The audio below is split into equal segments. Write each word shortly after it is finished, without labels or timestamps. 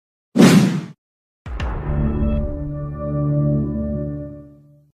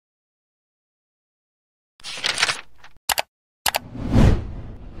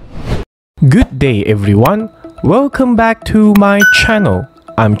Good day everyone, welcome back to my channel.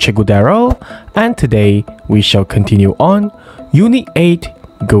 I'm Cikgu Darrel and today we shall continue on Unit 8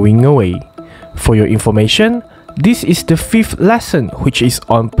 Going Away. For your information, this is the 5th lesson which is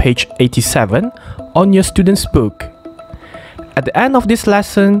on page 87 on your student's book. At the end of this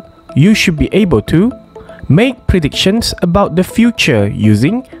lesson, you should be able to make predictions about the future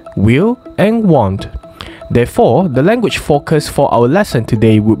using will and want. Therefore, the language focus for our lesson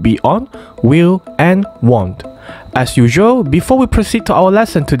today would be on will and want. As usual, before we proceed to our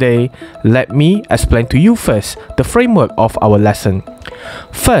lesson today, let me explain to you first the framework of our lesson.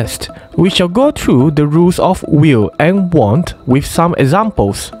 First, we shall go through the rules of will and want with some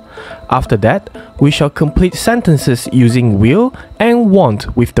examples. After that, we shall complete sentences using will and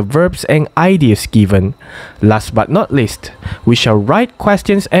want with the verbs and ideas given. Last but not least, we shall write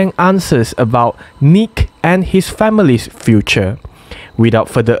questions and answers about Nick and his family's future. Without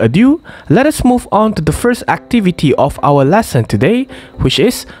further ado, let us move on to the first activity of our lesson today, which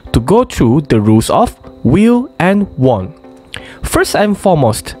is to go through the rules of will and want. First and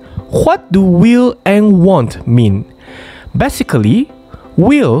foremost, what do will and want mean? Basically,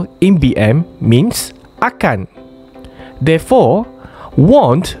 will in BM means akan. Therefore,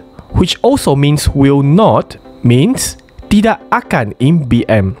 want, which also means will not, means tidak akan in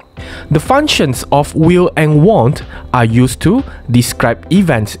BM. The functions of will and want are used to describe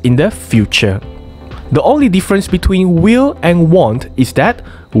events in the future. The only difference between will and want is that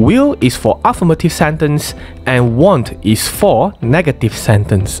will is for affirmative sentence and want is for negative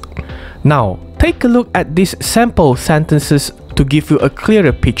sentence. Now, take a look at these sample sentences to give you a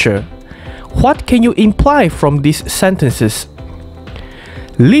clearer picture. What can you imply from these sentences?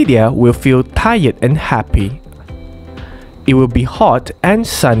 Lydia will feel tired and happy. It will be hot and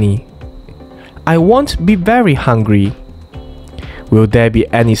sunny. I won't be very hungry. Will there be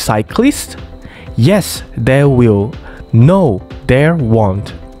any cyclists? Yes, there will. No, there won't.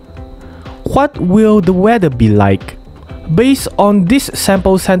 What will the weather be like? Based on these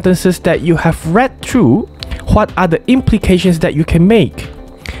sample sentences that you have read through, what are the implications that you can make?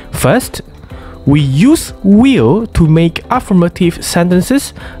 First, we use will to make affirmative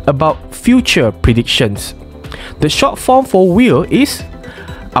sentences about future predictions. The short form for will is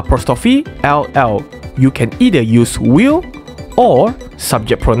apostrophe LL. You can either use will or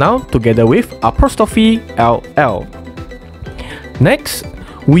subject pronoun together with apostrophe LL. Next,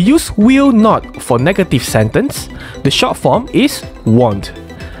 we use will not for negative sentence. The short form is want.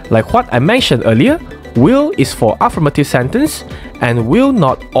 Like what I mentioned earlier, will is for affirmative sentence and will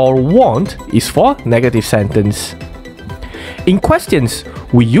not or want is for negative sentence. In questions,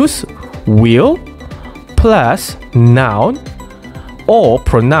 we use will plus noun or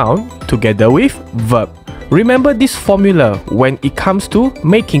pronoun together with verb. Remember this formula when it comes to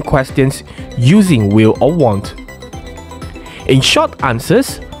making questions using will or want. In short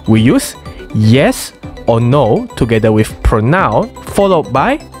answers, we use yes or no together with pronoun followed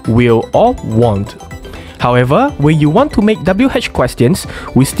by will or want. However, when you want to make WH questions,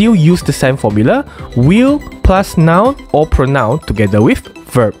 we still use the same formula, will plus noun or pronoun together with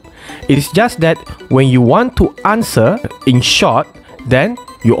verb. It is just that when you want to answer in short, then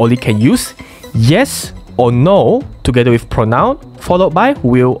you only can use yes or no together with pronoun followed by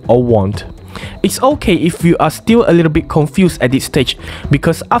will or want. It's okay if you are still a little bit confused at this stage,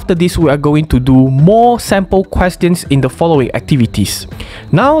 because after this we are going to do more sample questions in the following activities.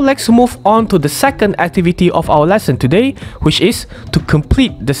 Now let's move on to the second activity of our lesson today, which is to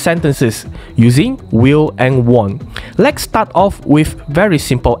complete the sentences using will and want. Let's start off with very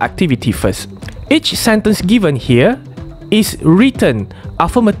simple activity first. Each sentence given here is written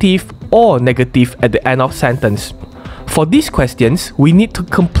affirmative or negative at the end of sentence. For these questions, we need to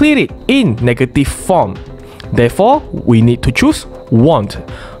complete it in negative form. Therefore, we need to choose want.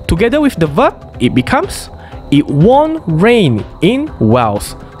 Together with the verb, it becomes it won't rain in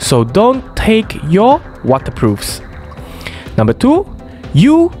Wales, so don't take your waterproofs. Number 2,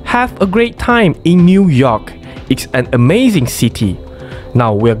 you have a great time in New York. It's an amazing city.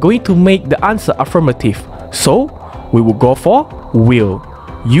 Now we are going to make the answer affirmative, so we will go for will.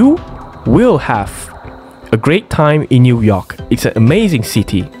 You will have a great time in New York. It's an amazing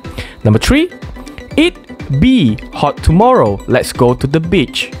city. Number 3, it be hot tomorrow. Let's go to the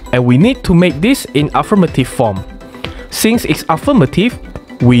beach. And we need to make this in affirmative form. Since it's affirmative,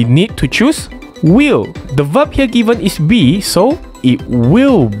 we need to choose will. The verb here given is be, so it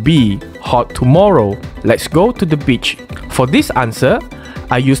will be hot tomorrow. Let's go to the beach. For this answer,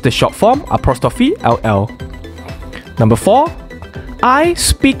 I use the short form apostrophe LL. Number 4, I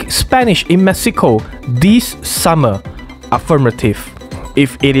speak Spanish in Mexico this summer. Affirmative.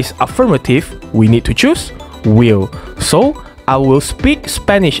 If it is affirmative, we need to choose will. So I will speak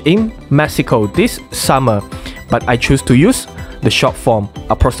Spanish in Mexico this summer, but I choose to use the short form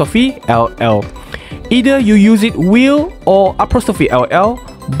apostrophe LL. Either you use it will or apostrophe LL,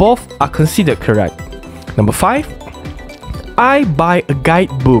 both are considered correct. Number 5, I buy a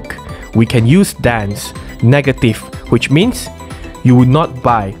guidebook. We can use dance, negative, which means you would not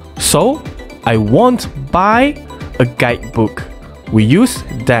buy. So I won't buy a guidebook. We use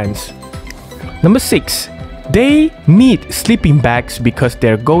dance. Number 6, they need sleeping bags because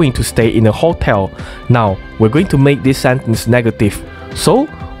they're going to stay in a hotel. Now we're going to make this sentence negative, so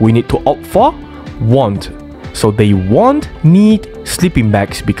we need to opt for won't. So they won't need sleeping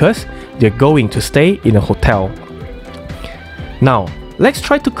bags because they're going to stay in a hotel. Now let's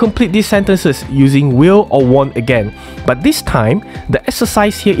try to complete these sentences using will or won't again, but this time the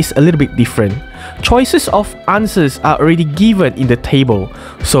exercise here is a little bit different. Choices of answers are already given in the table,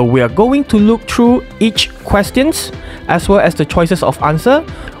 so we are going to look through each questions as well as the choices of answer.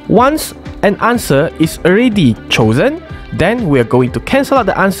 Once an answer is already chosen, then we are going to cancel out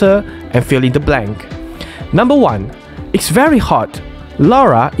the answer and fill in the blank. Number 1, it's very hot.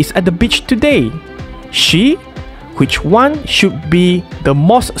 Laura is at the beach today. She, which one should be the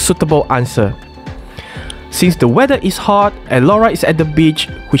most suitable answer? Since the weather is hot and Laura is at the beach,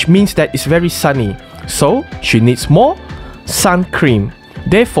 which means that it's very sunny, so she needs more sun cream.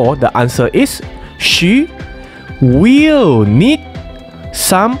 Therefore, the answer is she will need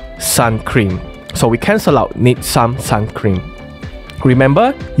some sun cream. So we cancel out need some sun cream.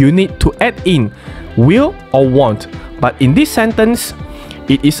 Remember, you need to add in will or won't, but in this sentence,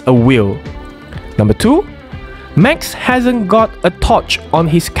 it is a will. Number 2, Max hasn't got a torch on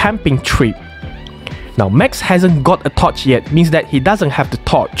his camping trip. Now Max hasn't got a torch yet means that he doesn't have the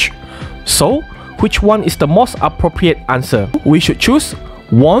torch. So which one is the most appropriate answer? We should choose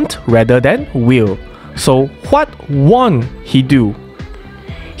won't rather than will. So what won't he do?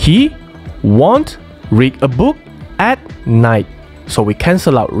 He won't read a book at night. So we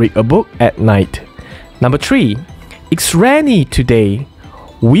cancel out read a book at night. Number 3, it's rainy today.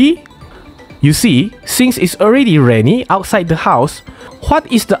 You see, since it's already rainy outside the house,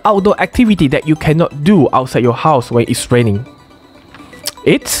 what is the outdoor activity that you cannot do outside your house when it's raining?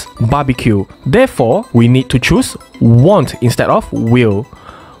 It's barbecue. Therefore, we need to choose won't instead of will.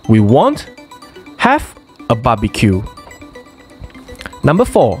 We won't have a barbecue. Number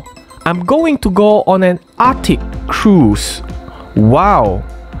 4, I'm going to go on an Arctic cruise. Wow!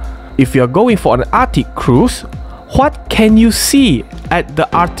 If you're going for an Arctic cruise, what can you see at the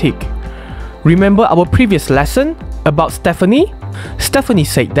Arctic? Remember our previous lesson about Stephanie? Stephanie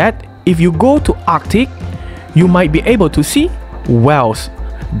said that if you go to Arctic, you might be able to see whales.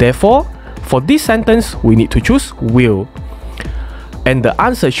 Therefore, for this sentence, we need to choose will. And the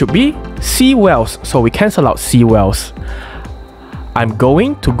answer should be see whales, so we cancel out see whales. I'm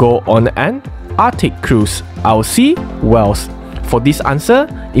going to go on an Arctic cruise. I'll see whales. For this answer,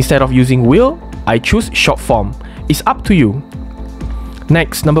 instead of using will, I choose short form. It's up to you.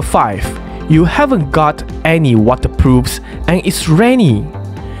 Next, number 5. You haven't got any waterproofs and it's rainy.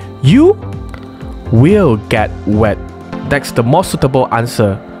 You will get wet. That's the most suitable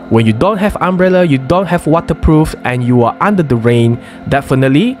answer. When you don't have umbrella, you don't have waterproof, and you are under the rain,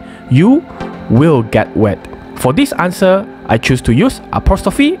 definitely you will get wet. For this answer, I choose to use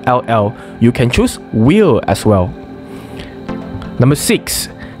apostrophe LL. You can choose will as well. Number 6.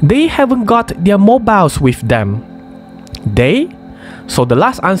 They haven't got their mobiles with them. They? So the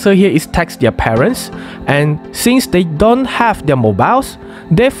last answer here is text their parents, and since they don't have their mobiles,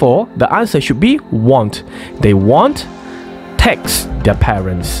 therefore the answer should be won't. They won't text their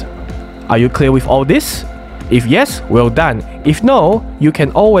parents. Are you clear with all this? If yes, well done. If no, you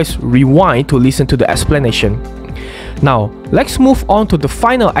can always rewind to listen to the explanation. Now, let's move on to the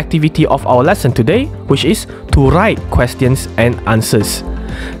final activity of our lesson today, which is to write questions and answers.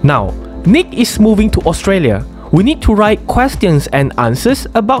 Now, Nick is moving to Australia. We need to write questions and answers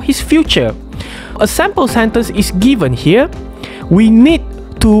about his future. A sample sentence is given here. We need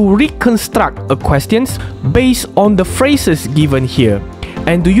to reconstruct a question based on the phrases given here.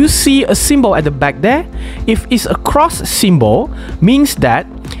 And do you see a symbol at the back there? If it's a cross symbol, means that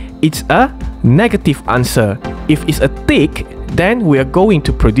it's a negative answer. If it's a tick, then we are going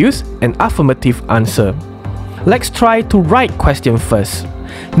to produce an affirmative answer. Let's try to write question first.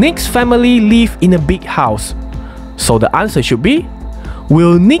 Nick's family live in a big house. So the answer should be,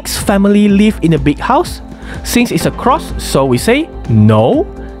 will Nick's family live in a big house? Since it's a cross, so we say no,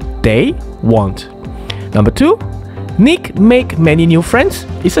 they won't. Number 2, Nick make many new friends.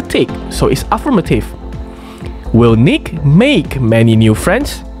 It's a tick, so it's affirmative. Will Nick make many new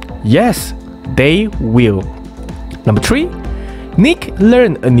friends? Yes, they will. Number 3. Nick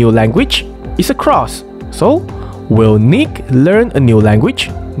learn a new language? Is a cross. So, will Nick learn a new language?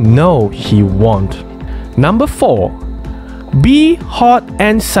 No, he won't. Number 4. Be hot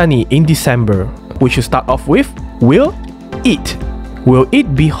and sunny in December. We should start off with will it. Will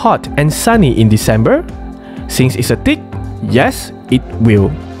it be hot and sunny in December? Since it's a tick, yes, it will.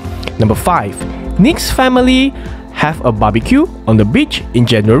 Number 5. Nick's family have a barbecue on the beach in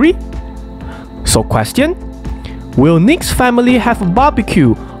January? So question, will Nick's family have a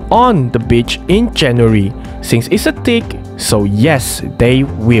barbecue on the beach in January? Since it's a tick, so yes, they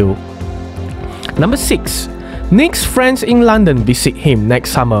will. Number 6. Nick's friends in London visit him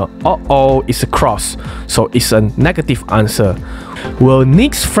next summer. Uh-oh, it's a cross, so it's a negative answer. Will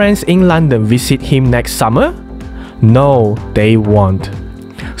Nick's friends in London visit him next summer? No, they won't.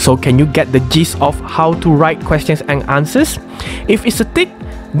 So can you get the gist of how to write questions and answers? If it's a tick,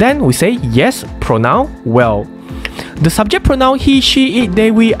 then we say yes, pronoun, well. The subject pronoun he, she, it,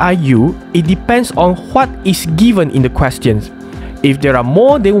 they, we, I, you, it depends on what is given in the questions. If there are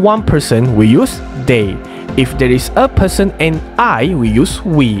more than one person, we use they. If there is a person and I, we use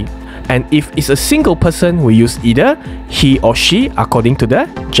we. And if it's a single person, we use either he or she according to the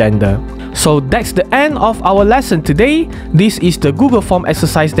gender. So that's the end of our lesson today. This is the Google form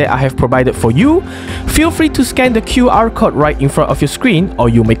exercise that I have provided for you. Feel free to scan the QR code right in front of your screen, or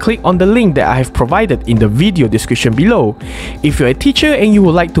you may click on the link that I have provided in the video description below. If you're a teacher and you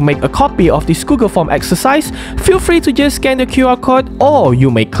would like to make a copy of this Google form exercise, feel free to just scan the QR code, or you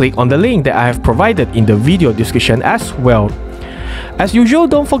may click on the link that I have provided in the video description as well. As usual,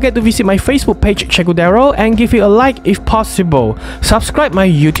 don't forget to visit my Facebook page Cikgu Darrel and give it a like if possible. Subscribe my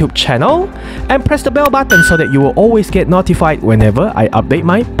YouTube channel and press the bell button so that you will always get notified whenever I update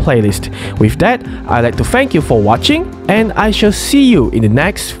my playlist. With that, I'd like to thank you for watching and I shall see you in the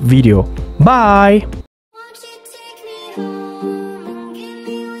next video. Bye!